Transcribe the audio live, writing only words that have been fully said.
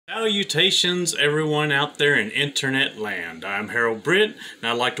Salutations everyone out there in internet land. I'm Harold Britt and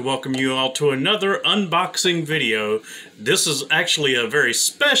I'd like to welcome you all to another unboxing video. This is actually a very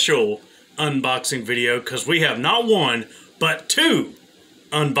special unboxing video because we have not one but two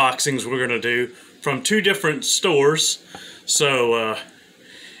unboxings we're going to do from two different stores. So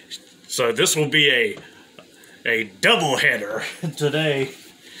this will be a double header today.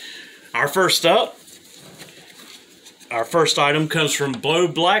 Our first item comes from Bo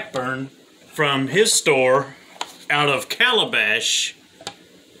Blackburn from his store out of Calabash.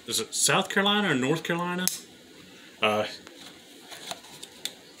 Is it South Carolina or North Carolina? Let's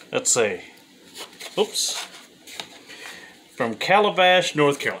see. Oops. From Calabash,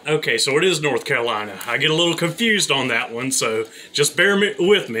 North Carolina. Okay, so it is North Carolina. I get a little confused on that one, so just bear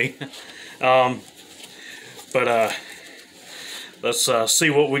with me. Let's see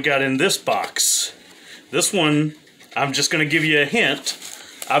what we got in this box. This one, I'm just going to give you a hint.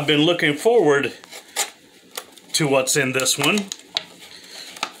 I've been looking forward to what's in this one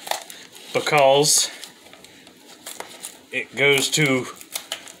because it goes to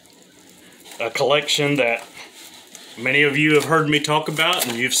a collection that many of you have heard me talk about,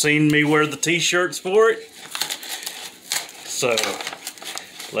 and you've seen me wear the t-shirts for it. So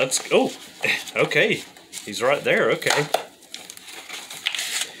let's go. Oh, okay, he's right there. Okay,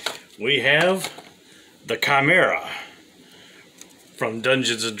 we have the Chimera from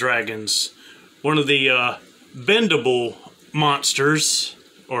Dungeons and Dragons, one of the bendable monsters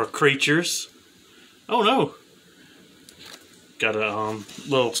or creatures. Oh no, got a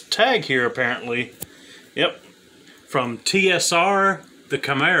little tag here apparently. Yep, from TSR, the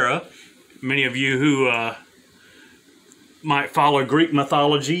Chimera. Many of you who might follow Greek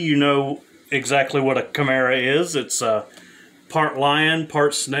mythology, you know exactly what a chimera is. It's part lion,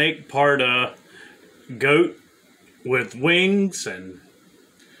 part snake, part goat with wings and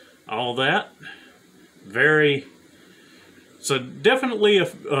all that. So definitely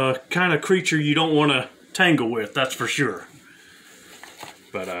a kind of creature you don't want to tangle with, that's for sure.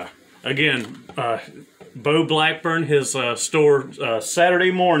 But again, Bo Blackburn, his store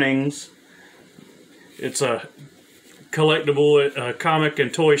Saturday mornings. It's a collectible comic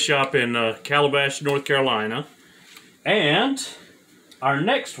and toy shop in Calabash, North Carolina. And our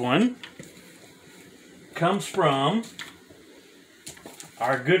next one comes from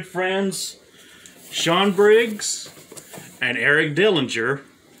our good friends Sean Briggs and Eric Dillinger.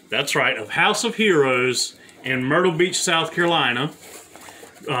 That's right, of House of Heroes in Myrtle Beach, South Carolina.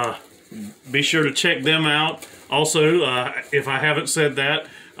 Be sure to check them out. Also, if I haven't said that,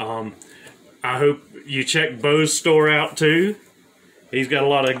 I hope you check Bo's store out too. He's got a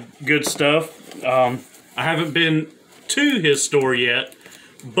lot of good stuff. I haven't been to his store yet,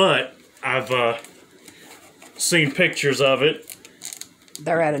 but I've seen pictures of it.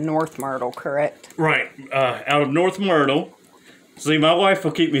 They're out of North Myrtle, correct? Right, out of North Myrtle. See, my wife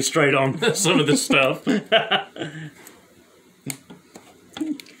will keep me straight on some of this stuff.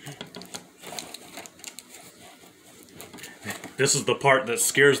 This is the part that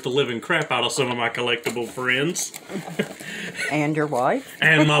scares the living crap out of some of my collectible friends. And your wife?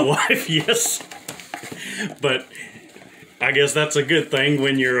 And my wife, yes. But I guess that's a good thing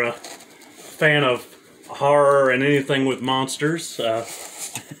when you're a fan of horror and anything with monsters.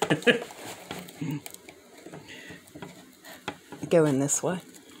 Going this way.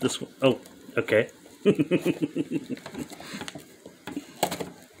 This one. Oh, okay.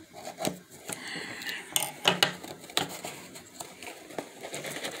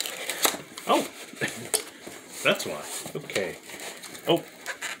 Oh, that's why. Okay. Oh.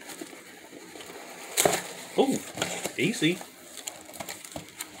 Oh, easy.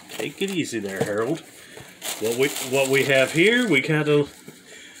 Take it easy there, Harold. What we have here, we kind of,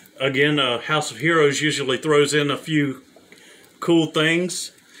 again, House of Heroes usually throws in a few cool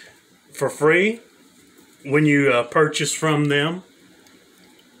things for free when you purchase from them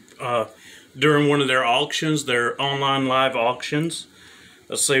during one of their auctions, their online live auctions.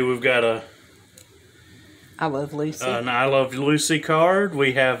 Let's see, we've got a I Love Lucy. An I Love Lucy card.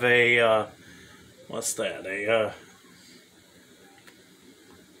 We have a what's that?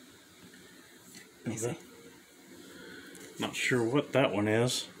 Not sure what that one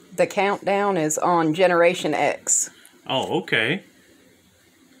is. The countdown is on Generation X. Oh, okay.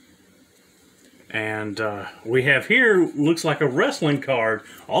 And we have here, looks like a wrestling card.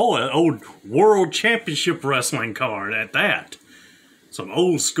 Oh, an old World Championship Wrestling card at that. Some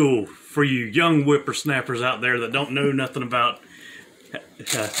old school for you young whippersnappers out there that don't know nothing about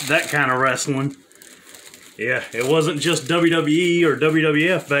that kind of wrestling. Yeah, it wasn't just WWE or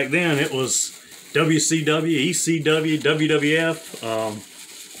WWF back then. It was WCW, ECW, WWF.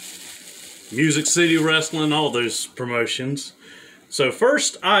 Music City Wrestling, all those promotions. So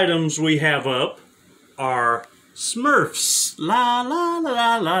first items we have up are Smurfs. La la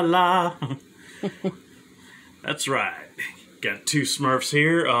la la la. That's right. Got 2 Smurfs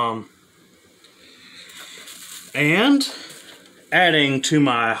here. And adding to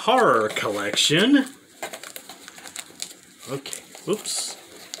my horror collection. Okay, oops.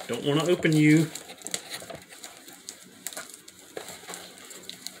 Don't want to open you.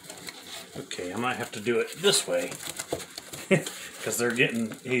 Okay, I might have to do it this way. Because they're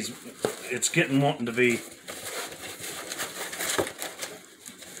getting, it's getting wanting to be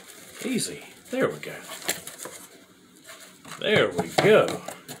easy. There we go. There we go.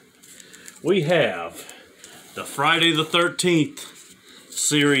 We have the Friday the 13th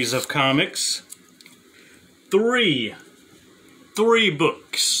series of comics. Three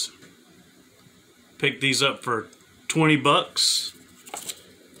books. Picked these up for 20 bucks.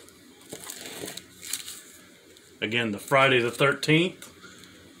 Again, the Friday the 13th,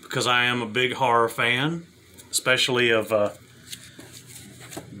 because I am a big horror fan, especially of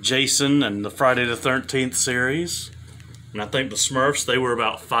Jason and the Friday the 13th series. And I think the Smurfs, they were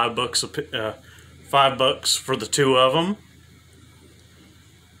about $5 $5 for the 2 of them.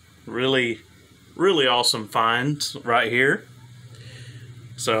 Really, really awesome finds right here.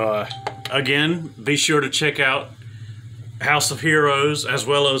 So again, be sure to check out House of Heroes, as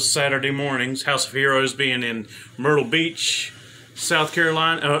well as Saturday mornings. House of Heroes being in Myrtle Beach, South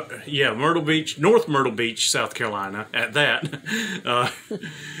Carolina. North Myrtle Beach, South Carolina, at that.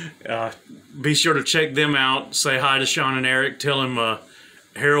 Be sure to check them out. Say hi to Sean and Eric. Tell them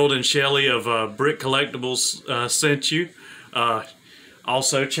Harold and Shelly of Brick Collectibles sent you.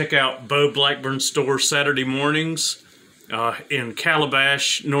 Also, check out Bo Blackburn's store Saturday mornings in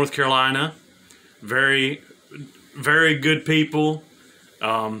Calabash, North Carolina. Very good people.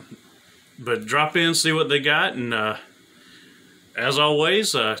 But drop in, see what they got, and as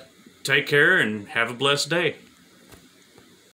always, take care and have a blessed day.